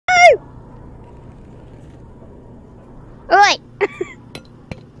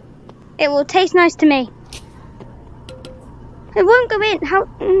It will taste nice to me. It won't go in. How?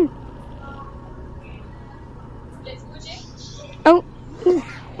 Oh.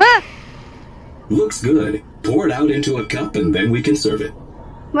 Ah! Looks good. Pour it out into a cup and then we can serve it.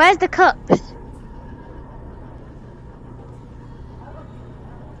 Where's the cups?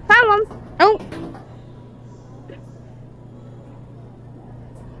 Found one. Oh.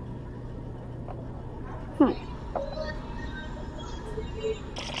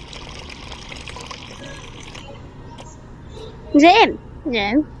 Is it him?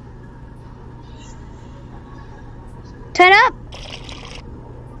 No. Turn up.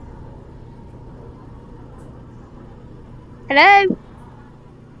 Hello.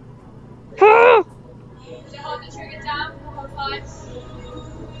 Hold the trigger down for 5.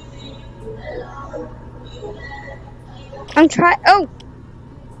 I'm trying. Oh.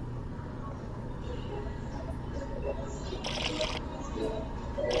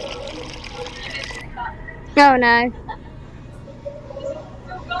 Oh no.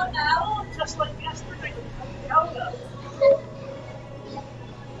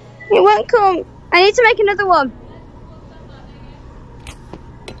 It won't come. I need to make another one.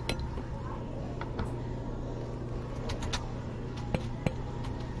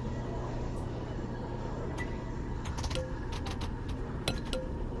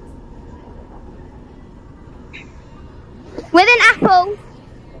 With an apple.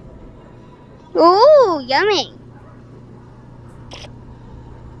 Ooh, yummy.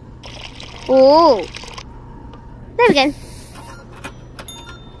 Ooh. There we go.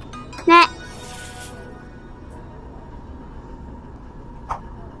 Nah.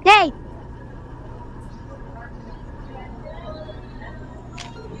 Yay.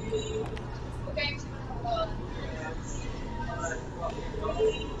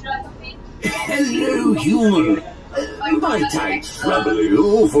 Hello, human. Might I trouble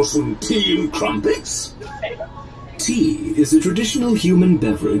you for some tea and crumpets? Tea is a traditional human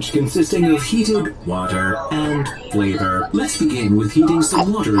beverage consisting of heated water and flavor. Let's begin with heating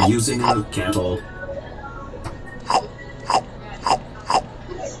some water using a kettle.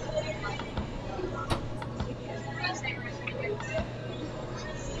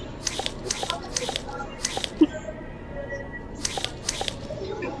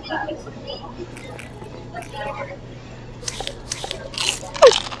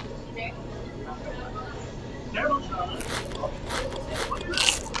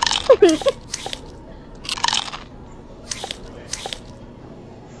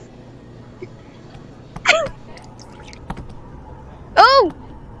 Oh!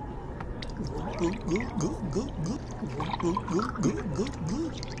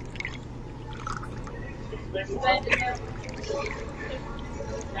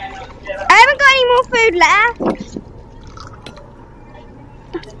 I haven't got any more food left.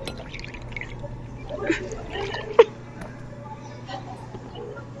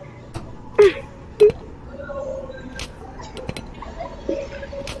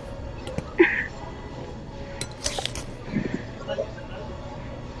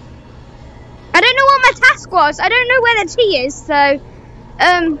 I don't know what my task was. I don't know where the tea is, so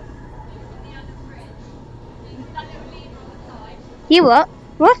You what?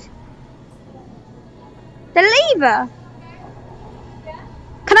 What? The lever?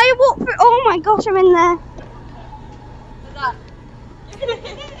 Can I walk through? Oh my gosh, I'm in there. Do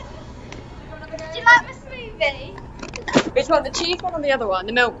you like my smoothie? Which one? The cheese one or the other one?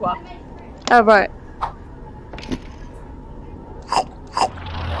 The milk one? Oh, right.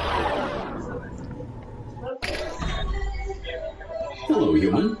 Hello,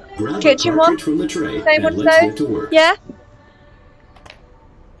 human. Grab Kitchen a one? cartridge from the tray Same and one, let's so? get to work. Yeah?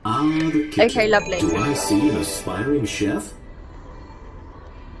 Ah, the kitchen. Okay, lovely. Do I see an aspiring chef?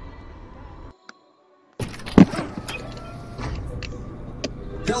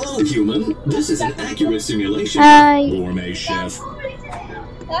 Hello, human. This is an accurate simulation of gourmet chef.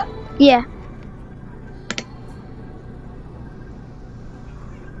 Yeah.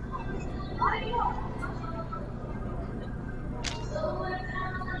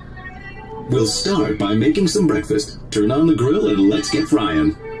 We'll start by making some breakfast. Turn on the grill and let's get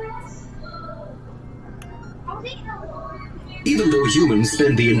frying. Even though humans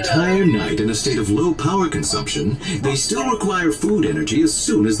spend the entire night in a state of low power consumption, they still require food energy as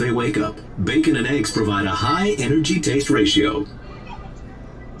soon as they wake up. Bacon and eggs provide a high energy taste ratio.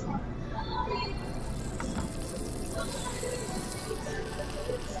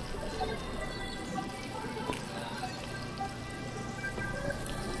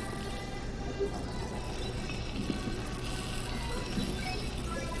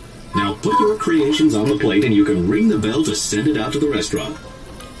 Now put your creations on the plate and you can ring the bell to send it out to the restaurant.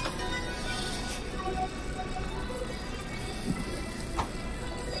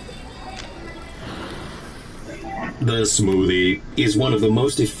 The smoothie is one of the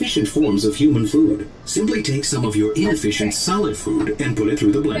most efficient forms of human food. Simply take some of your inefficient solid food and put it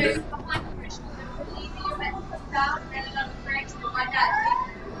through the blender.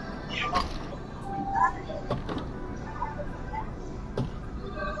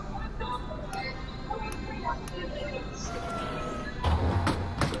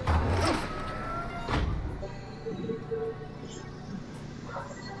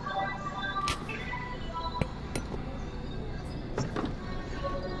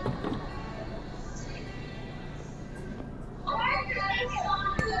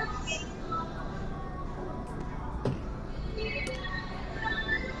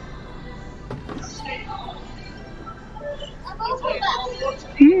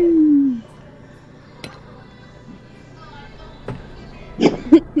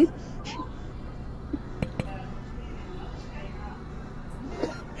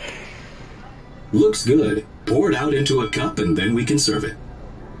 Looks good. Pour it out into a cup and then we can serve it.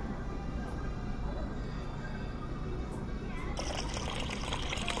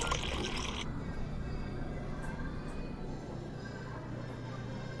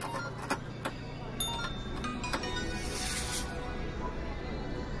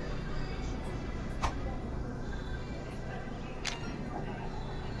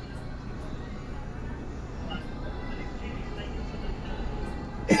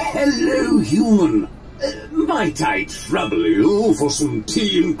 Hello, human. Might I trouble you for some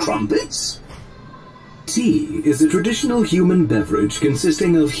tea and crumpets? Tea is a traditional human beverage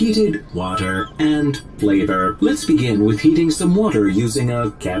consisting of heated water and flavor. Let's begin with heating some water using a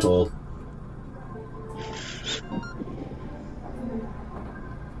kettle.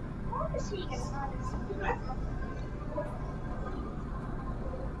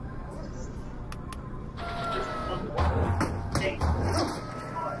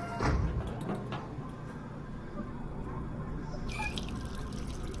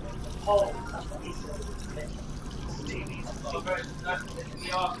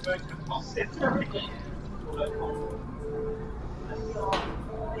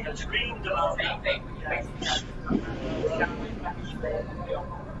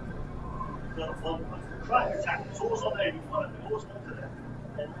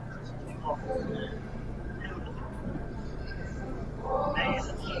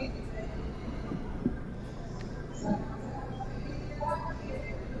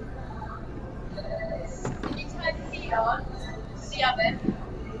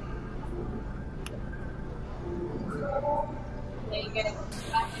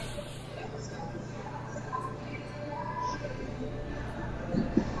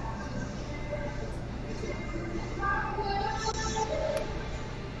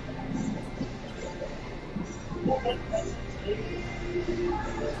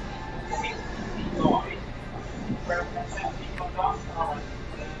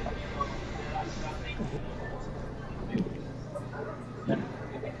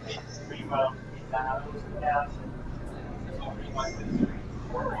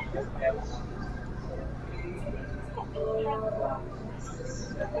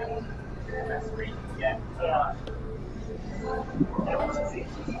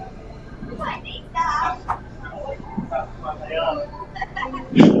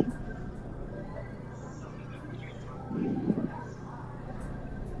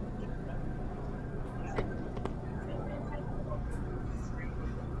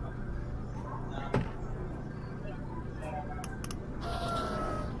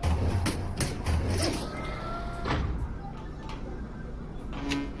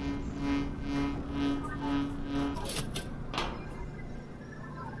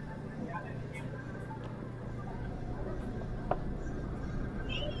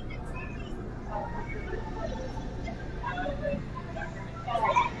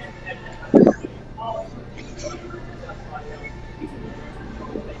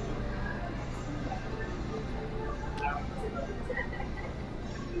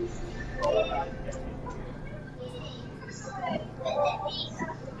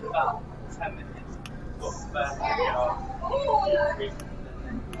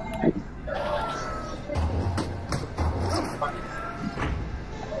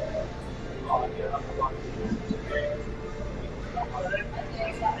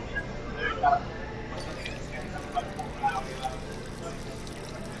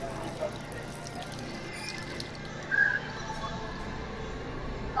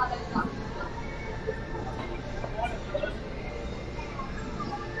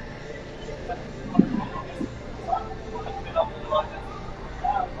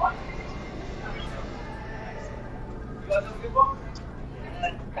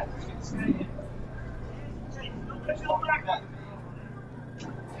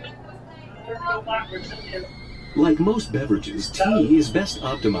 Like most beverages, tea is best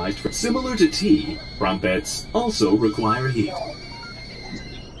optimized for... Similar to tea, crumpets also require heat.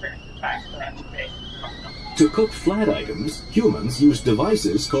 To cook flat items, humans use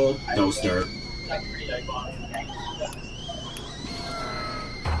devices called toaster.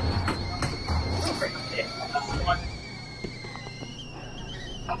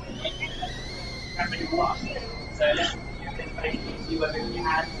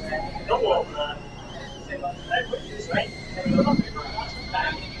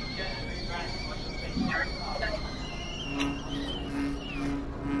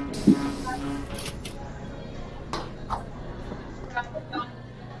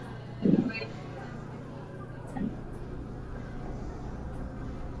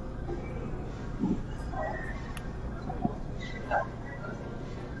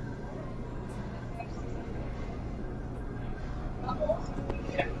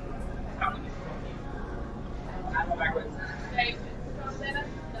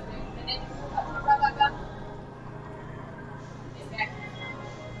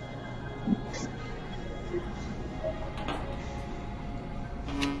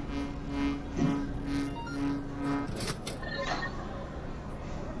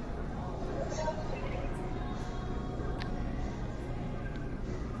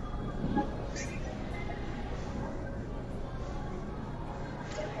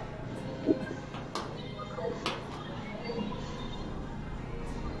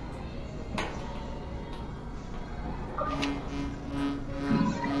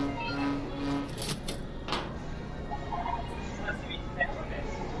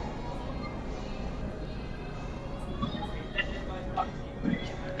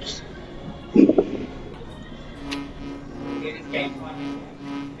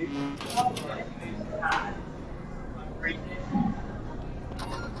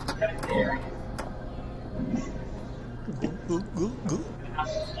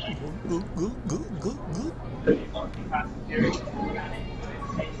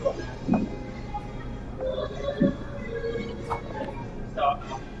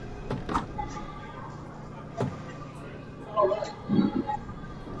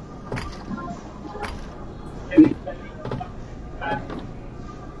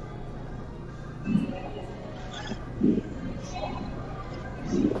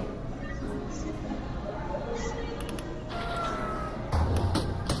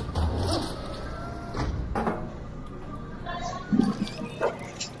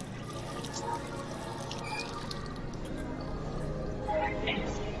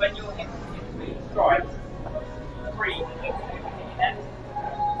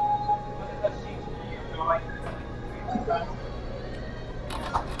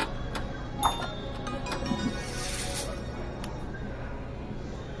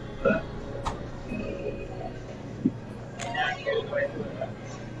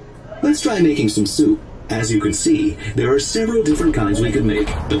 Let's try making some soup. As you can see, there are several different kinds we could make,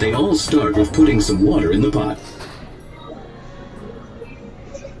 but they all start with putting some water in the pot.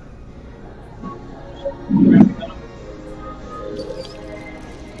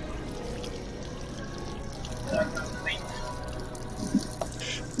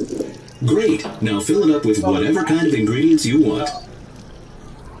 Great! Now fill it up with whatever kind of ingredients you want.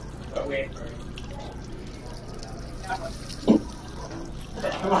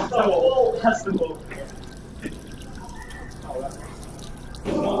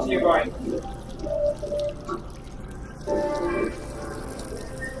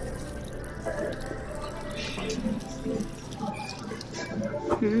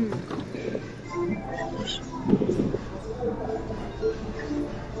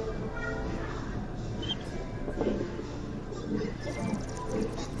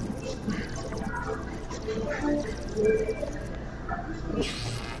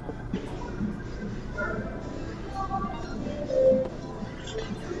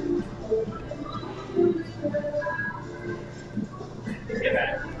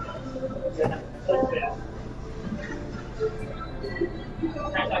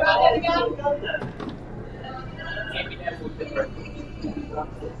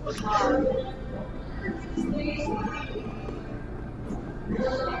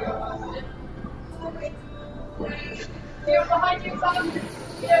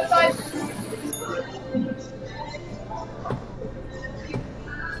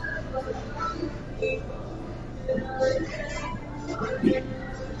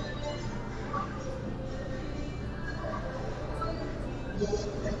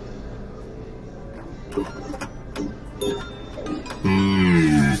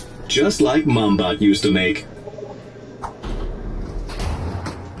 Just like Mombot used to make.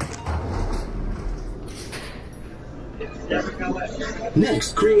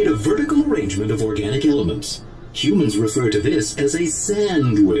 Next, create a vertical arrangement of organic elements. Humans refer to this as a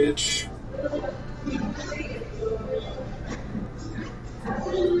sandwich.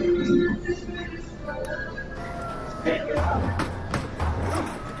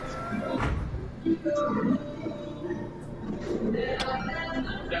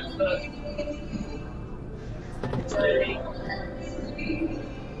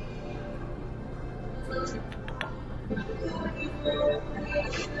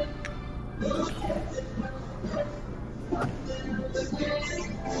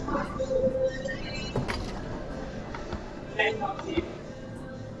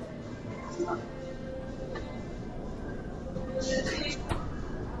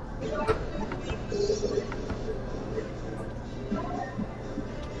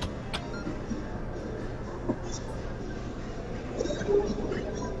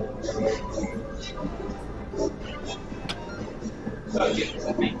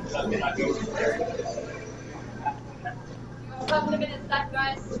 Couple of minutes left,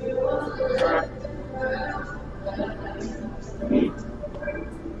 guys.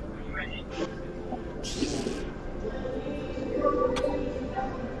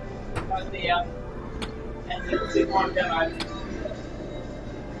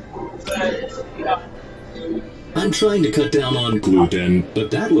 I'm trying to cut down on gluten,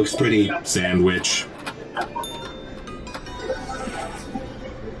 but that looks pretty sandwich.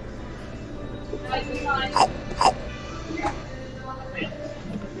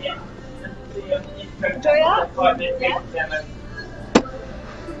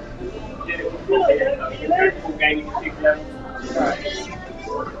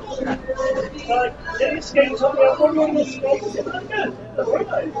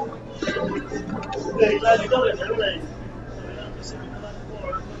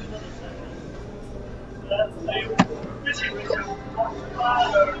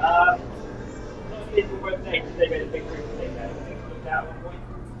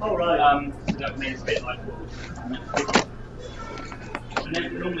 Oh, right. So that made us a bit like. And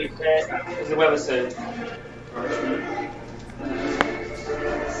then normally there's the weather soon.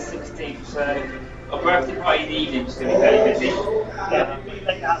 16th, so our birthday party in the evening is going to be very busy.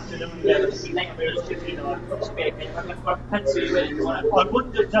 Late afternoon, yeah, it's late I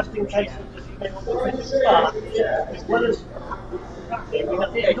wonder, just in case, because you may want to finish the bar, as well as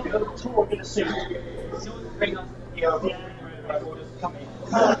we have got a tour in a suit. Bring us here.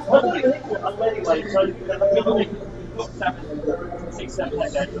 Well, anyway, so we've only got 6, 7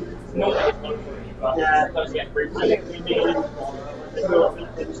 days. Normally it's not for you, but sometimes you get through. I think we need it more.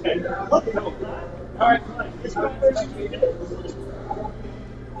 Alright, let's go.